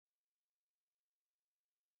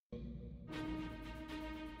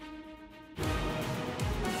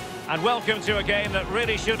And welcome to a game that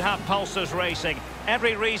really should have pulses racing.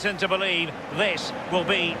 Every reason to believe this will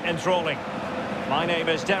be enthralling. My name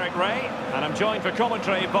is Derek Ray, and I'm joined for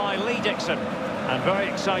commentary by Lee Dixon. And very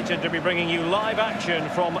excited to be bringing you live action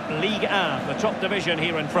from Ligue 1, the top division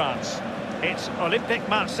here in France. It's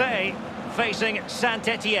Marseille facing Saint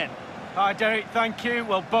Etienne. Hi Derek, thank you.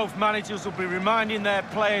 Well, both managers will be reminding their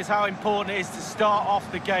players how important it is to start off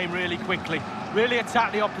the game really quickly. Really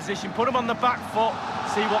attack the opposition, put them on the back foot,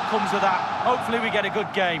 see what comes of that. Hopefully we get a good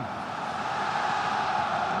game.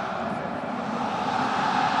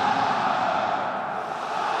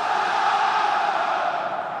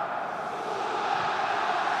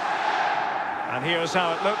 And here's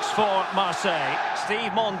how it looks for Marseille.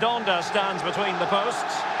 Steve Mondonda stands between the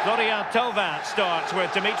posts. Florian Thauvin starts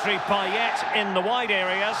with Dimitri Payet in the wide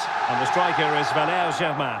areas. And the striker is Valère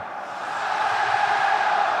Germain.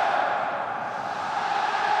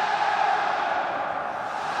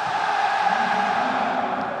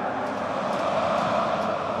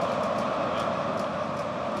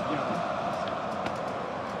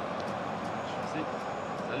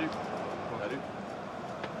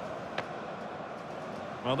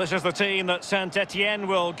 Well, this is the team that Saint Etienne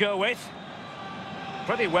will go with.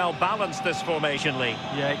 Pretty well balanced, this formation, Lee.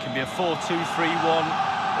 Yeah, it can be a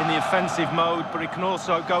 4-2-3-1 in the offensive mode, but it can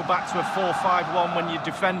also go back to a 4-5-1 when you're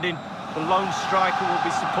defending. The lone striker will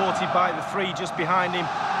be supported by the three just behind him,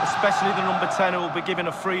 especially the number 10 who will be given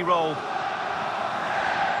a free role.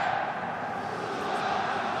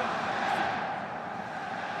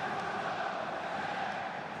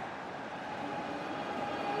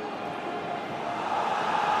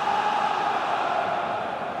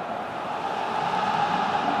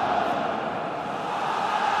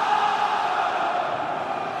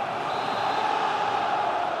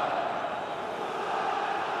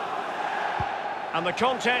 And the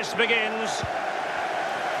contest begins.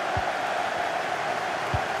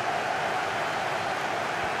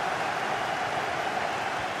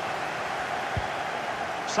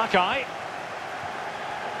 Sakai.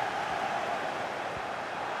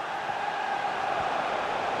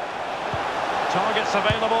 Targets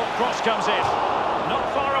available, cross comes in.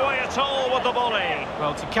 Not far away at all with the volley.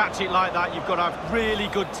 Well, to catch it like that, you've got to have really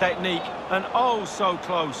good technique, and oh, so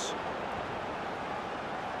close.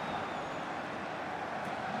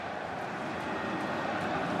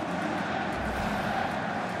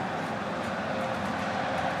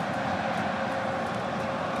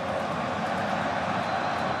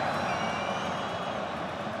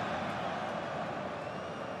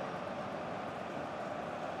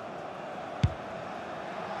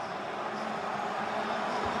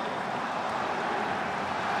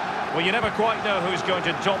 Well, you never quite know who's going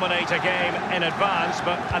to dominate a game in advance,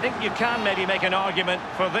 but I think you can maybe make an argument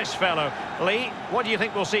for this fellow. Lee, what do you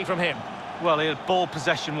think we'll see from him? Well, ball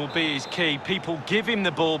possession will be his key. People give him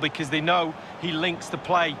the ball because they know he links the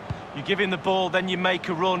play. You give him the ball, then you make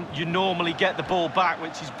a run, you normally get the ball back,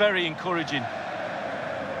 which is very encouraging.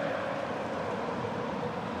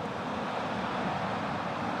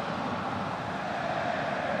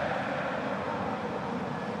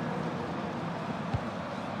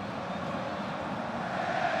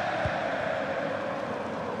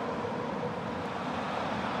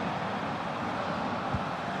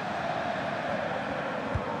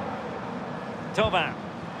 Thauvin.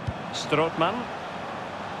 Strootman.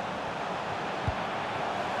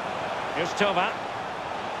 Here's Thauvin.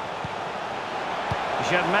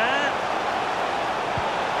 Germain.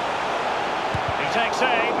 He takes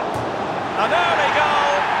aim. An early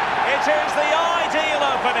goal. It is the ideal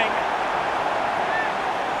opening.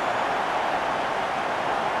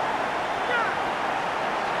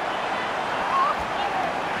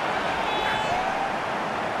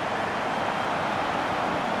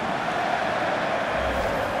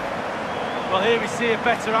 Well, here we see a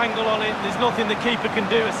better angle on it. There's nothing the keeper can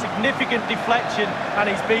do. A significant deflection, and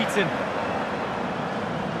he's beaten.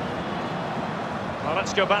 Well,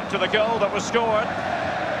 let's go back to the goal that was scored.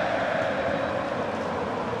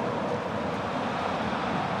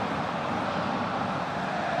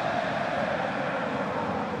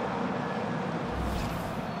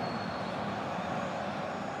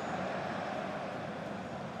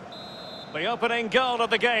 The opening goal of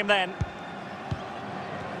the game then.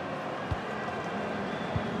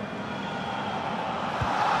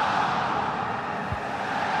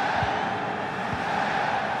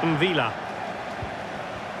 Villa.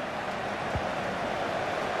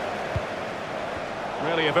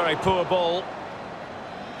 Really a very poor ball.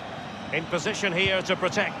 In position here to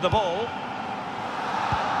protect the ball.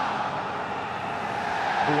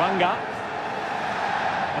 Buanga.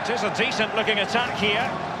 It is a decent looking attack here.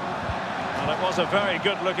 Well, it was a very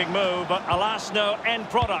good-looking move, but alas, no end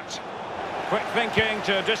product. Quick thinking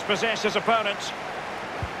to dispossess his opponent.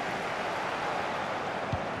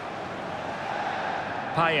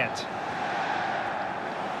 Payet.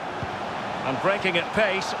 And breaking at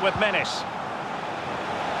pace with menace.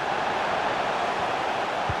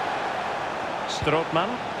 Strootman.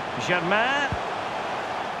 Germain.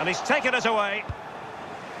 And he's taken it away.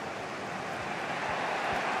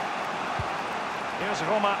 Here's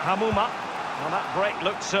Roma Hamuma. Well, that break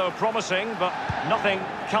looked so promising, but nothing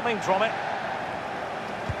coming from it.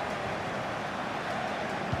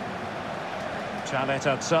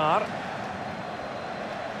 Chaveta Tsar.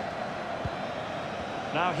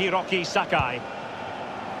 Now Hiroki Sakai.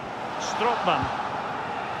 Strootman.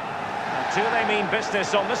 Do they mean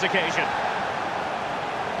business on this occasion?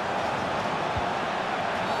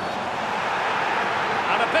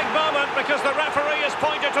 And a big moment because the referee has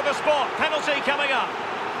pointed to the spot. Penalty coming up.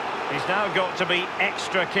 He's now got to be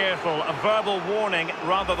extra careful. A verbal warning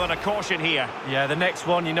rather than a caution here. Yeah, the next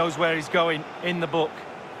one, he knows where he's going in the book.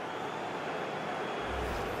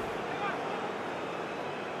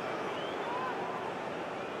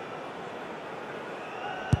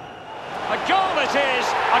 A goal it is,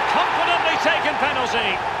 a confidently taken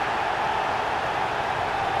penalty.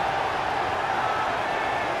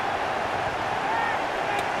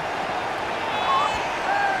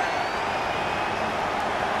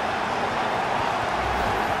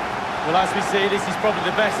 Well, as we see, this is probably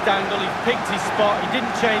the best angle. He picked his spot, he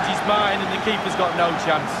didn't change his mind, and the keeper's got no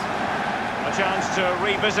chance. A chance to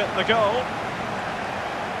revisit the goal.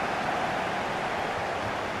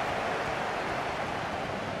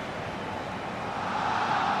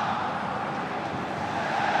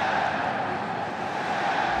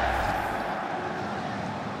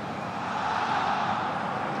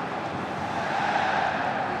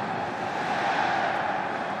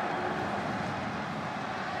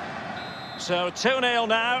 So 2-0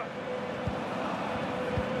 now.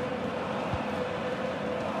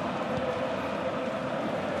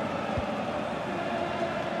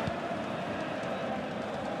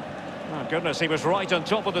 Oh goodness, he was right on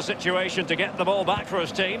top of the situation to get the ball back for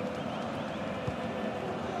his team.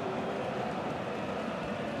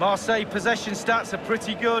 Marseille possession stats are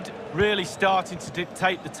pretty good, really starting to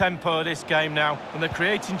dictate the tempo of this game now. And they're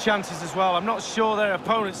creating chances as well. I'm not sure their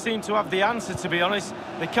opponents seem to have the answer, to be honest.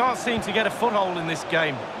 They can't seem to get a foothold in this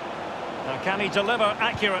game. Now, can he deliver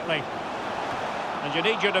accurately? And you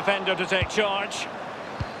need your defender to take charge.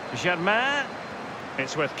 Germain.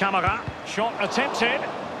 It's with Camara. Shot attempted.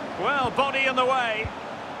 Well, body in the way.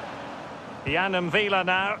 Jan M'Vila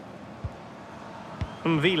now.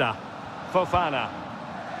 M'Vila. Fofana.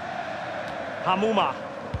 Hamuma.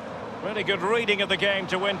 Really good reading of the game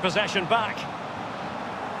to win possession back.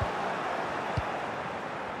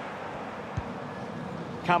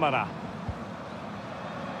 Camara.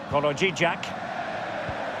 Kolojijak.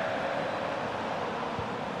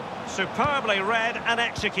 Superbly read and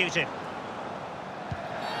executed.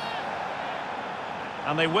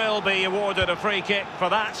 And they will be awarded a free kick for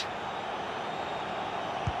that.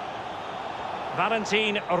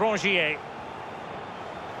 Valentin Rongier.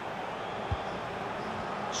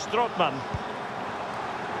 Strootman.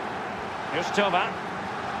 Here's Toma.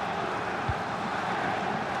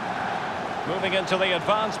 Moving into the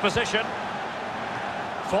advanced position.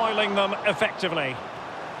 Foiling them effectively.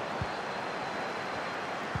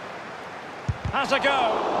 Has a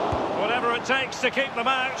go. Whatever it takes to keep them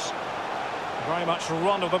out. Very much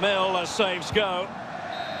run-of-the-mill as saves go.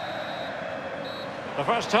 The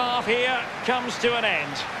first half here comes to an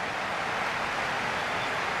end.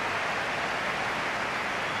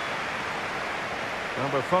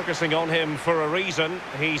 Well, we're focusing on him for a reason.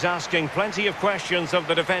 He's asking plenty of questions of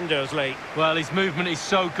the defenders, Lee. Well, his movement is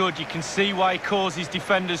so good. You can see why he causes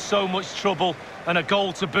defenders so much trouble, and a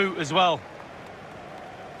goal to boot as well.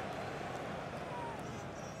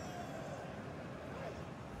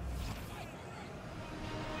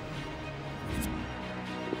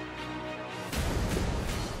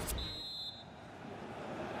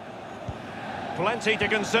 Plenty to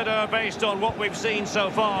consider based on what we've seen so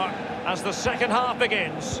far as the second half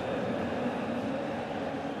begins.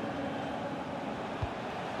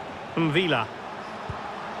 M'Vila.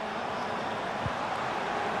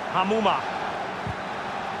 Hamuma.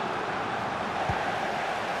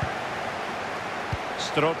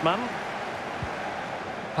 Strootman.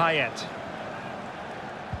 Payet.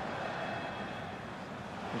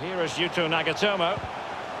 And here is Yuto Nagatomo.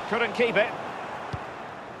 Couldn't keep it.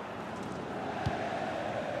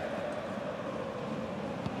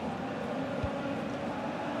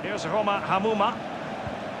 Here's Roma Hamuma.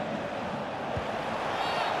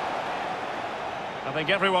 I think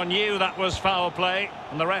everyone knew that was foul play,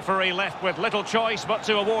 and the referee left with little choice but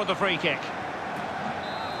to award the free kick.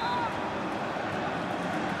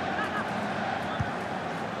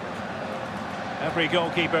 Every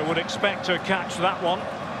goalkeeper would expect to catch that one.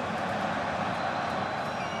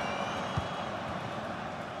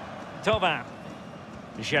 Thauvin.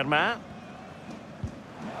 Germain.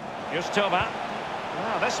 Here's Thauvin.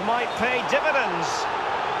 Now, this might pay dividends.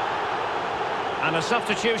 And a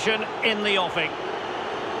substitution in the offing.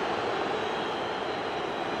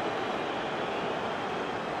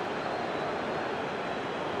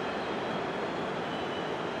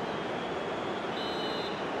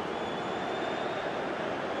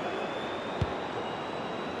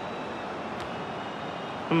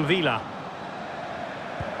 Villa.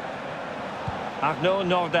 Arnaud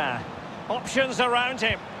Nordin. Options around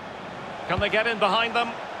him. Can they get in behind them?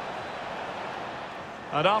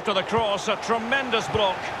 And after the cross, a tremendous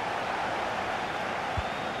block.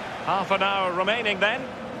 Half an hour remaining then.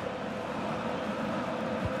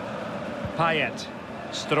 Payet.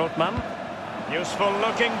 Strootman. Useful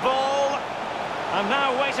looking ball. And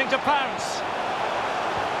now waiting to pounce.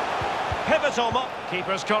 Pivotal.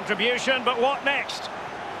 Keeper's contribution, but what next?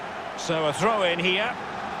 So a throw in here.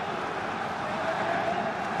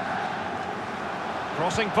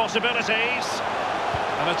 Crossing possibilities.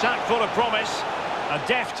 An attack full of promise. A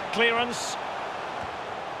deft clearance.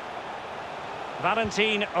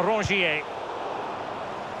 Valentin Rongier.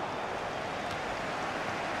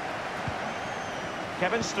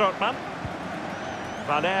 Kevin Strootman.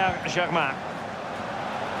 Valère Germain.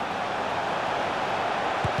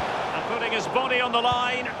 And putting his body on the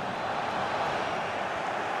line.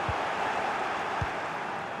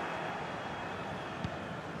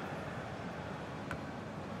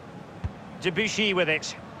 Debuchy with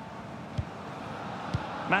it.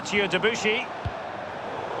 Mathieu Debuchy.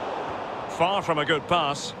 Far from a good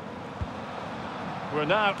pass. We're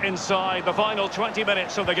now inside the final 20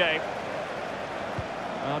 minutes of the game.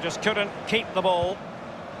 Well, just couldn't keep the ball.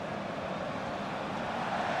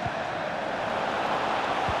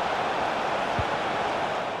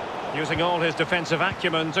 Using all his defensive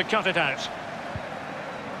acumen to cut it out.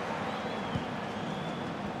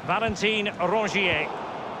 Valentin Rongier.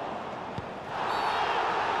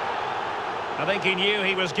 I think he knew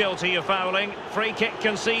he was guilty of fouling. Free kick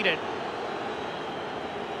conceded.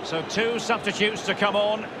 So two substitutes to come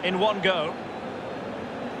on in one go.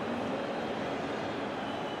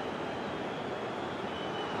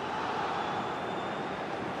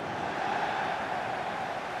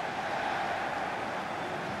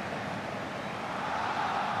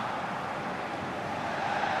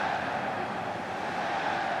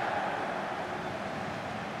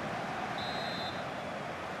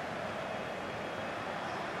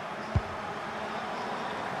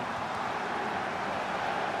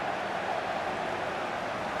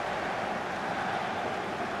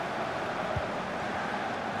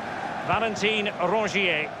 Valentin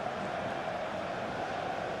Rongier.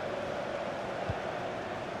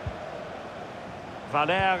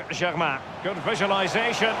 Valère Germain. Good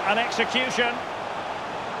visualisation and execution.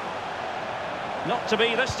 Not to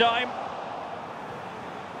be this time.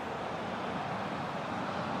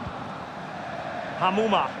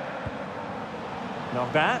 Hamouma.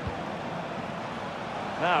 Nordin.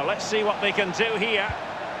 Now, let's see what they can do here.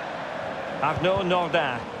 Arnaud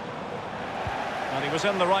Nordin. And he was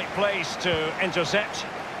in the right place to intercept.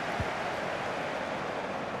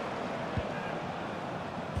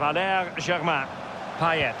 Valère Germain.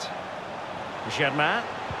 Payet. Germain.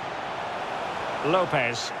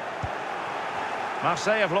 Lopez.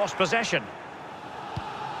 Marseille have lost possession.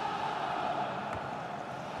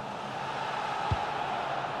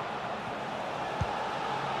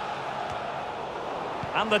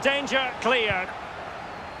 And the danger cleared.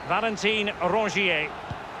 Valentin Rongier.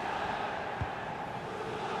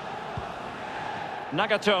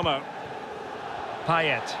 Nagatomo.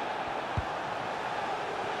 Payet.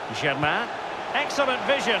 Germain. Excellent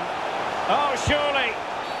vision. Oh, surely.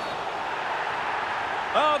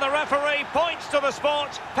 Oh, the referee points to the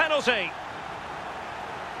spot. Penalty.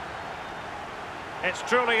 It's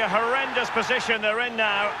truly a horrendous position they're in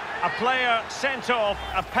now. A player sent off,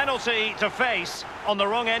 a penalty to face on the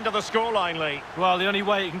wrong end of the scoreline, Lee. Well, the only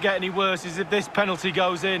way it can get any worse is if this penalty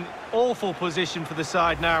goes in. Awful position for the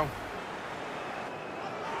side now.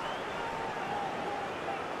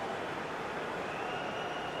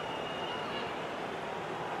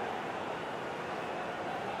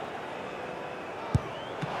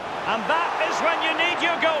 And that is when you need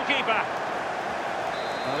your goalkeeper.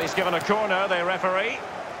 Well, he's given a corner, the referee.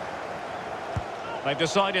 They've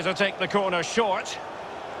decided to take the corner short.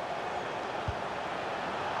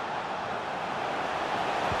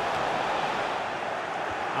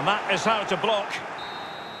 And that is how to block.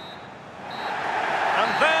 And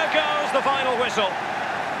there goes the final whistle.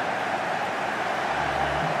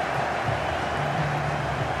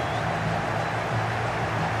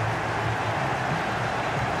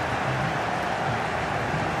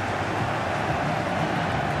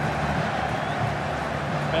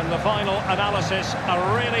 In the final analysis,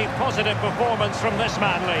 a really positive performance from this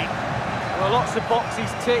man, Lee. Well, lots of boxes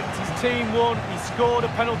ticked, his team won, he scored a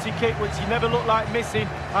penalty kick which he never looked like missing,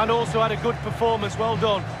 and also had a good performance. Well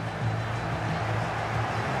done.